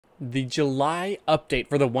the July update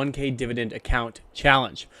for the 1K dividend account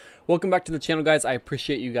challenge. Welcome back to the channel, guys. I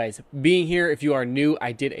appreciate you guys being here. If you are new,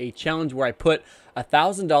 I did a challenge where I put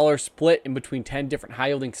 $1,000 split in between 10 different high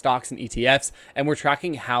yielding stocks and ETFs, and we're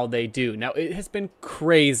tracking how they do. Now, it has been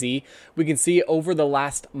crazy. We can see over the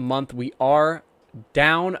last month, we are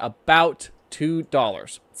down about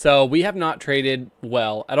 $2. So we have not traded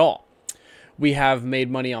well at all. We have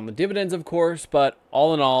made money on the dividends, of course, but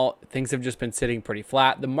all in all, things have just been sitting pretty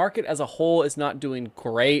flat. The market as a whole is not doing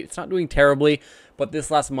great. It's not doing terribly, but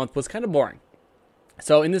this last month was kind of boring.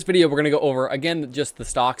 So in this video, we're going to go over, again, just the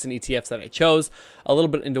stocks and ETFs that I chose, a little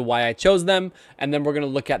bit into why I chose them, and then we're going to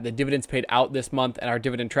look at the dividends paid out this month and our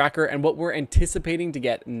dividend tracker and what we're anticipating to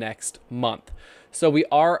get next month. So we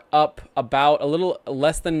are up about a little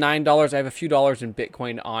less than $9. I have a few dollars in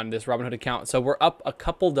Bitcoin on this Robinhood account, so we're up a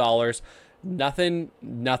couple dollars. Nothing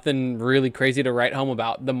really crazy to write home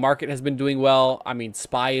about. The market has been doing well. I mean,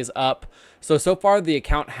 SPY is up. So far the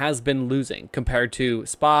account has been losing compared to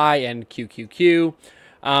SPY and QQQ.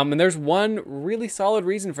 And there's one really solid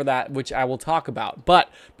reason for that, which I will talk about. But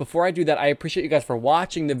before I do that, I appreciate you guys for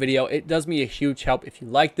watching the video. It does me a huge help if you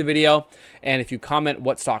like the video and if you comment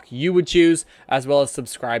what stock you would choose, as well as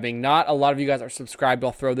subscribing. Not a lot of you guys are subscribed.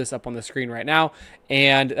 I'll throw this up on the screen right now.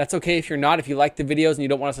 And that's okay if you're not. If you like the videos and you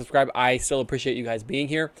don't want to subscribe, I still appreciate you guys being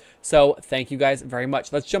here. So thank you guys very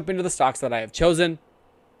much. Let's jump into the stocks that I have chosen.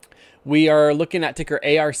 We are looking at ticker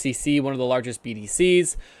ARCC, one of the largest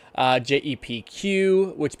BDCs.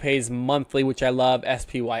 JEPQ, which pays monthly, which I love.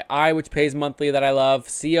 SPYI, which pays monthly, that I love.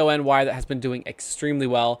 CONY, that has been doing extremely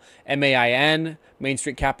well. MAIN, Main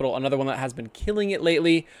Street Capital, another one that has been killing it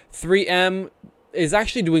lately. 3M is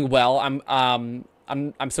actually doing well. I'm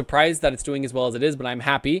surprised that it's doing as well as it is, but I'm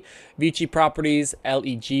happy. Vici Properties,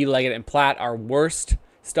 LEG, Leggett & Platt, our worst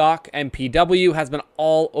stock. MPW has been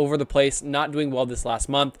all over the place, not doing well this last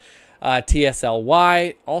month.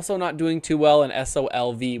 TSLY also not doing too well, and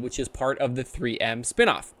SOLV, which is part of the 3M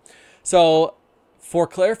spinoff. So for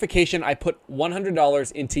clarification, I put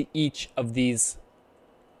 $100 into each of these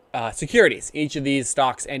securities, each of these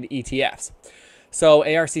stocks and ETFs. So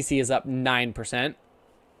ARCC is up 9%.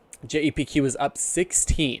 JEPQ is up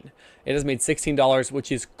 16%. It has made $16,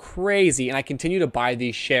 which is crazy, and I continue to buy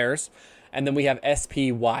these shares. And then we have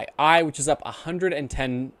SPYI, which is up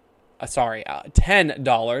 $10. It's at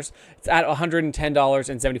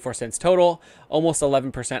 $110.74 total, almost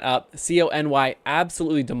 11% up. CONY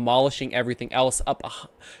absolutely demolishing everything else, up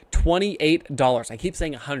 $28. I keep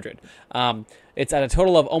saying 100. It's at a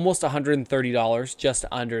total of almost $130, just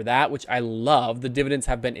under that, which I love. The dividends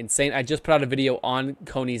have been insane. I just put out a video on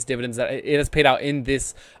Coney's dividends that it has paid out in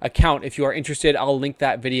this account. If you are interested, I'll link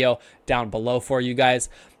that video down below for you guys.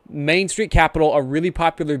 Main Street Capital, a really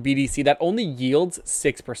popular BDC that only yields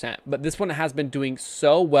 6%, but this one has been doing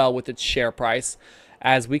so well with its share price,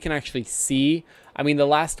 as we can actually see. I mean, the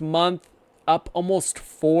last month up almost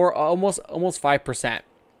 5%,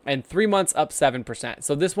 and 3 months up 7%.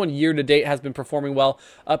 So this one year to date has been performing well,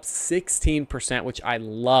 up 16%, which I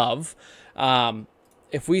love.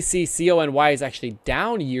 If we see CONY is actually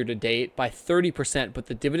down year to date by 30%, but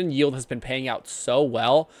the dividend yield has been paying out so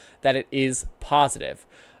well that it is positive.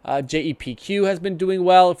 JEPQ has been doing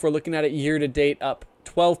well. If we're looking at it year to date, up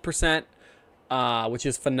 12%, which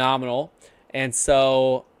is phenomenal. And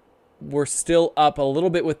so we're still up a little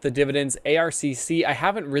bit with the dividends. ARCC, I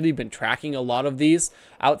haven't really been tracking a lot of these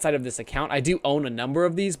outside of this account. I do own a number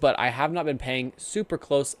of these, but I have not been paying super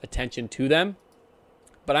close attention to them.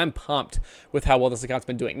 But I'm pumped with how well this account's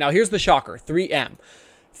been doing. Now, here's the shocker, 3M.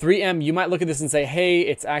 3M, you might look at this and say, hey,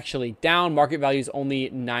 it's actually down. Market value is only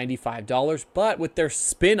 $95. But with their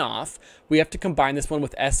spin-off, we have to combine this one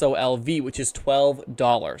with SOLV, which is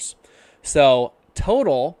 $12. So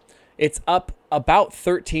total, it's up about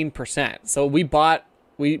 13%. So we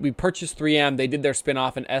purchased 3M. They did their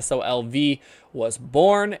spin-off, and SOLV was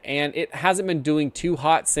born. And it hasn't been doing too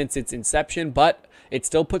hot since its inception, but it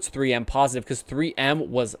still puts 3M positive because 3M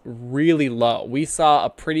was really low. We saw a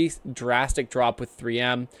pretty drastic drop with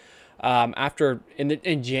 3M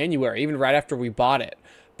in January, even right after we bought it.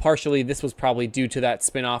 Partially, this was probably due to that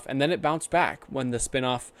spinoff, and then it bounced back when the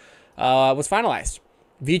spinoff was finalized.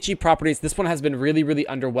 Vici Properties, this one has been really, really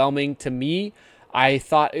underwhelming to me. I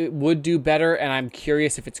thought it would do better, and I'm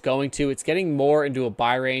curious if it's going to. It's getting more into a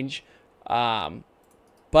buy range,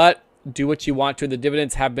 but do what you want to. The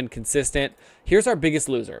dividends have been consistent. Here's our biggest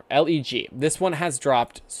loser, LEG. This one has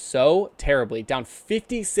dropped so terribly, down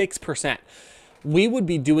 56%. We would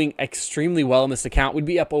be doing extremely well in this account. We'd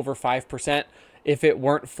be up over 5% if it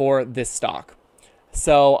weren't for this stock.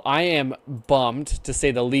 So I am bummed, to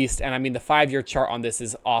say the least. And I mean, the 5-year chart on this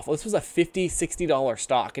is awful. This was a $50, $60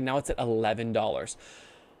 stock, and now it's at $11.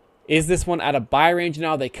 Is this one at a buy range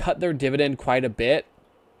now? They cut their dividend quite a bit.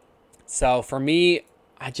 So for me,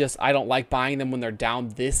 I don't like buying them when they're down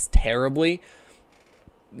this terribly.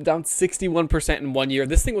 Down 61% in 1 year.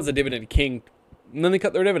 This thing was a dividend king, and then they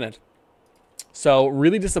cut their dividend. So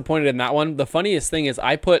really disappointed in that one. The funniest thing is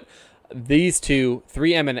I put these two,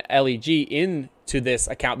 3M and LEG, into this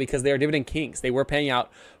account because they are dividend kings. They were paying out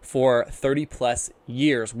for 30 plus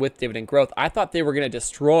years with dividend growth. I thought they were going to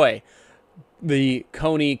destroy the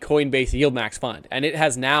Coinbase Yield Max fund, and it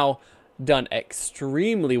has now done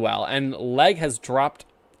extremely well, and leg has dropped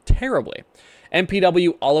terribly.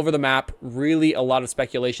 MPW all over the map, really a lot of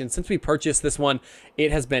speculation. Since we purchased this one, it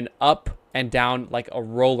has been up and down like a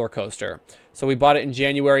roller coaster. So we bought it in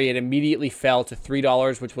January. It immediately fell to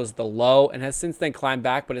 $3, which was the low, and has since then climbed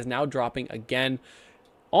back, but is now dropping again,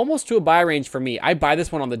 almost to a buy range for me. I buy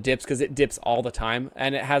this one on the dips because it dips all the time,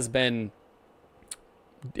 and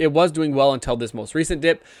it was doing well until this most recent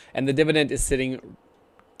dip, and the dividend is sitting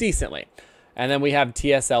decently. And then we have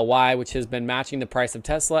TSLY, which has been matching the price of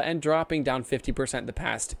Tesla and dropping down 50% the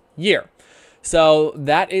past year. So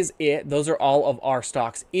that is it. Those are all of our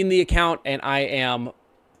stocks in the account, and I am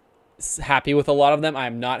happy with a lot of them.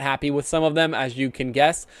 I'm not happy with some of them, as you can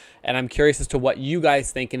guess, and I'm curious as to what you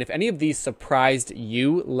guys think. And if any of these surprised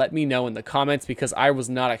you, let me know in the comments, because I was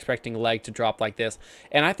not expecting leg to drop like this.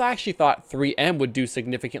 And I actually thought 3M would do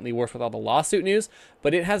significantly worse with all the lawsuit news,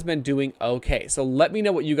 but it has been doing okay. So let me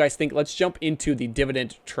know what you guys think. Let's jump into the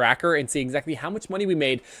dividend tracker and see exactly how much money we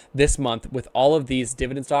made this month with all of these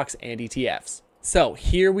dividend stocks and ETFs. So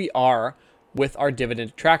here we are with our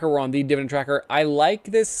dividend tracker. We're on the dividend tracker. I like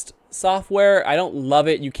this software. I don't love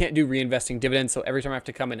it. You can't do reinvesting dividends, so every time I have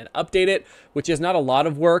to come in and update it, which is not a lot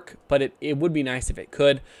of work, but it would be nice if it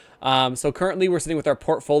could. So currently we're sitting with our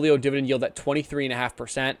portfolio dividend yield at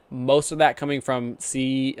 23.5%. Most of that coming from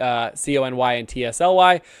CONY and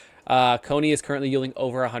TSLY. Coney is currently yielding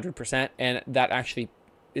over 100%, and that actually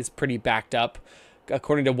is pretty backed up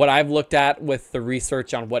according to what I've looked at with the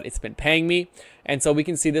research on what it's been paying me. And so we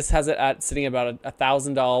can see this has it at sitting about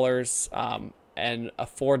 $1,000 and a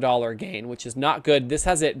 $4 gain, which is not good. This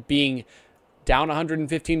has it being down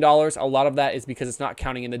 $115. A lot of that is because it's not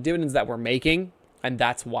counting in the dividends that we're making, and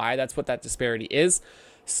that's what that disparity is.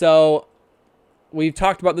 So we've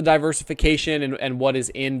talked about the diversification and what is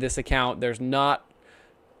in this account. It's not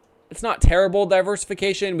terrible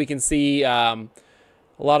diversification. We can see a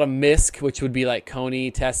lot of MISC, which would be like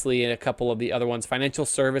Coney, Tesla, and a couple of the other ones. Financial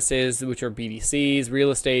services, which are BDCs,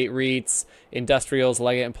 real estate, REITs, industrials,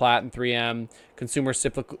 Leggett & Platt and 3M, consumer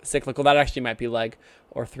cyclical. That actually might be Leg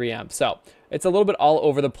or 3M. So it's a little bit all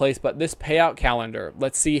over the place, but this payout calendar,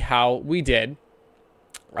 let's see how we did.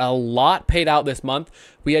 A lot paid out this month.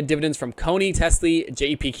 We had dividends from Coney, Tesla,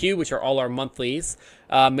 JEPQ, which are all our monthlies.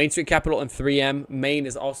 Main Street Capital and 3M. Main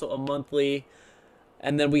is also a monthly.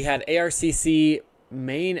 And then we had ARCC,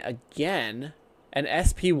 Main again, and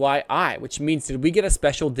SPYI, which means, did we get a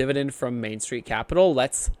special dividend from Main Street Capital?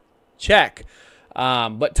 Let's check.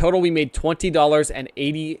 But total, we made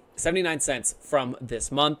 $20.79 from this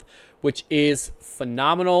month, which is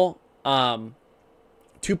phenomenal.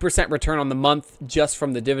 2% return on the month just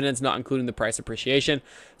from the dividends, not including the price appreciation.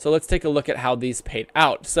 So let's take a look at how these paid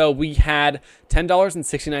out. So we had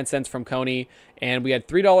 $10.69 from Coney, and we had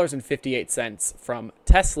 $3.58 from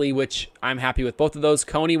Tesla, which I'm happy with both of those.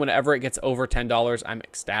 Coney, whenever it gets over $10, I'm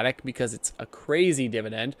ecstatic because it's a crazy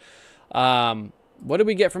dividend. What did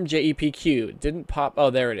we get from JEPQ? Didn't pop.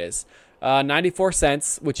 Oh, there it is. 94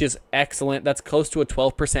 cents, which is excellent. That's close to a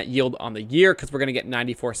 12% yield on the year because we're going to get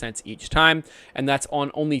 94 cents each time, and that's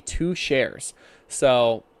on only 2 shares.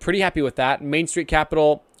 So pretty happy with that. Main Street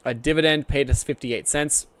Capital, a dividend, paid us 58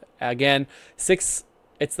 cents. Again, that's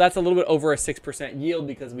a little bit over a 6% yield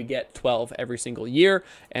because we get 12 every single year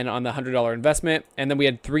and on the $100 investment. And then we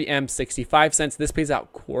had 3M, 65 cents. This pays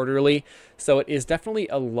out quarterly, so it is definitely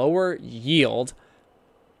a lower yield.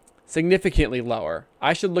 Significantly lower.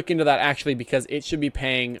 I should look into that actually because it should be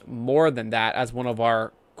paying more than that as one of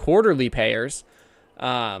our quarterly payers.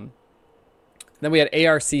 Then we had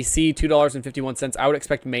ARCC, $2.51. I would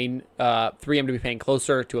expect Main 3M to be paying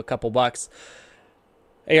closer to a couple bucks.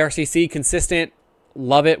 ARCC, consistent.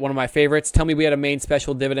 Love it. One of my favorites. Tell me we had a Main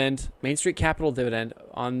special dividend. Main Street Capital dividend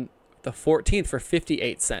on the 14th for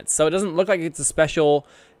 58 cents. So it doesn't look like it's a special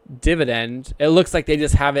dividend. It looks like they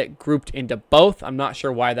just have it grouped into both. I'm not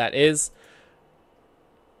sure why that is.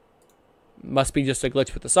 Must be just a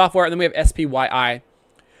glitch with the software. And then we have SPYI,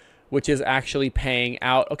 which is actually paying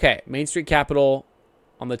out. Okay, Main Street Capital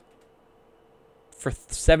on the for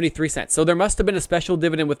 73 cents. So there must have been a special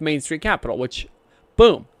dividend with Main Street Capital, which,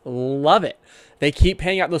 boom, love it. They keep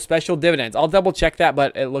paying out those special dividends. I'll double check that,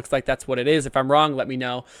 but it looks like that's what it is. If I'm wrong, let me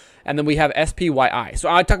know. And then we have SPYI. So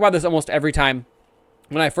I talk about this almost every time.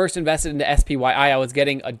 When I first invested into SPYI, I was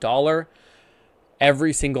getting $1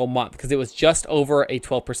 every single month because it was just over a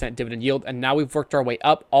 12% dividend yield. And now we've worked our way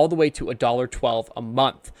up all the way to $1.12 a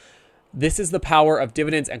month. This is the power of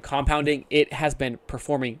dividends and compounding. It has been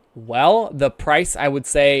performing well. The price, I would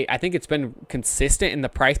say, I think it's been consistent in the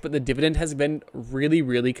price, but the dividend has been really,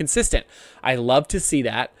 really consistent. I love to see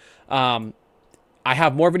that. I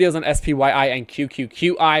have more videos on SPYI and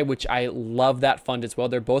QQQI, which I love that fund as well.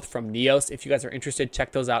 They're both from Neos. If you guys are interested,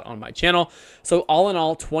 check those out on my channel. So all in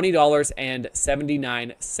all,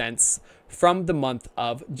 $20.79 from the month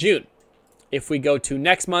of June. If we go to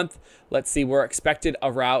next month, let's see, we're expected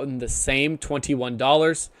around the same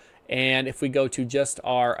 $21. And if we go to just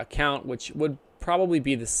our account, which would probably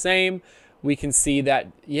be the same, we can see that,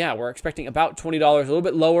 yeah, we're expecting about $20, a little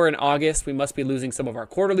bit lower in August. We must be losing some of our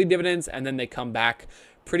quarterly dividends, and then they come back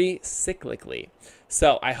pretty cyclically.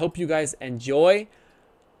 So I hope you guys enjoy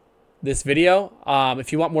this video.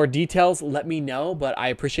 If you want more details, let me know, but I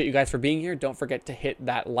appreciate you guys for being here. Don't forget to hit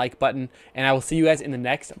that like button, and I will see you guys in the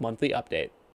next monthly update.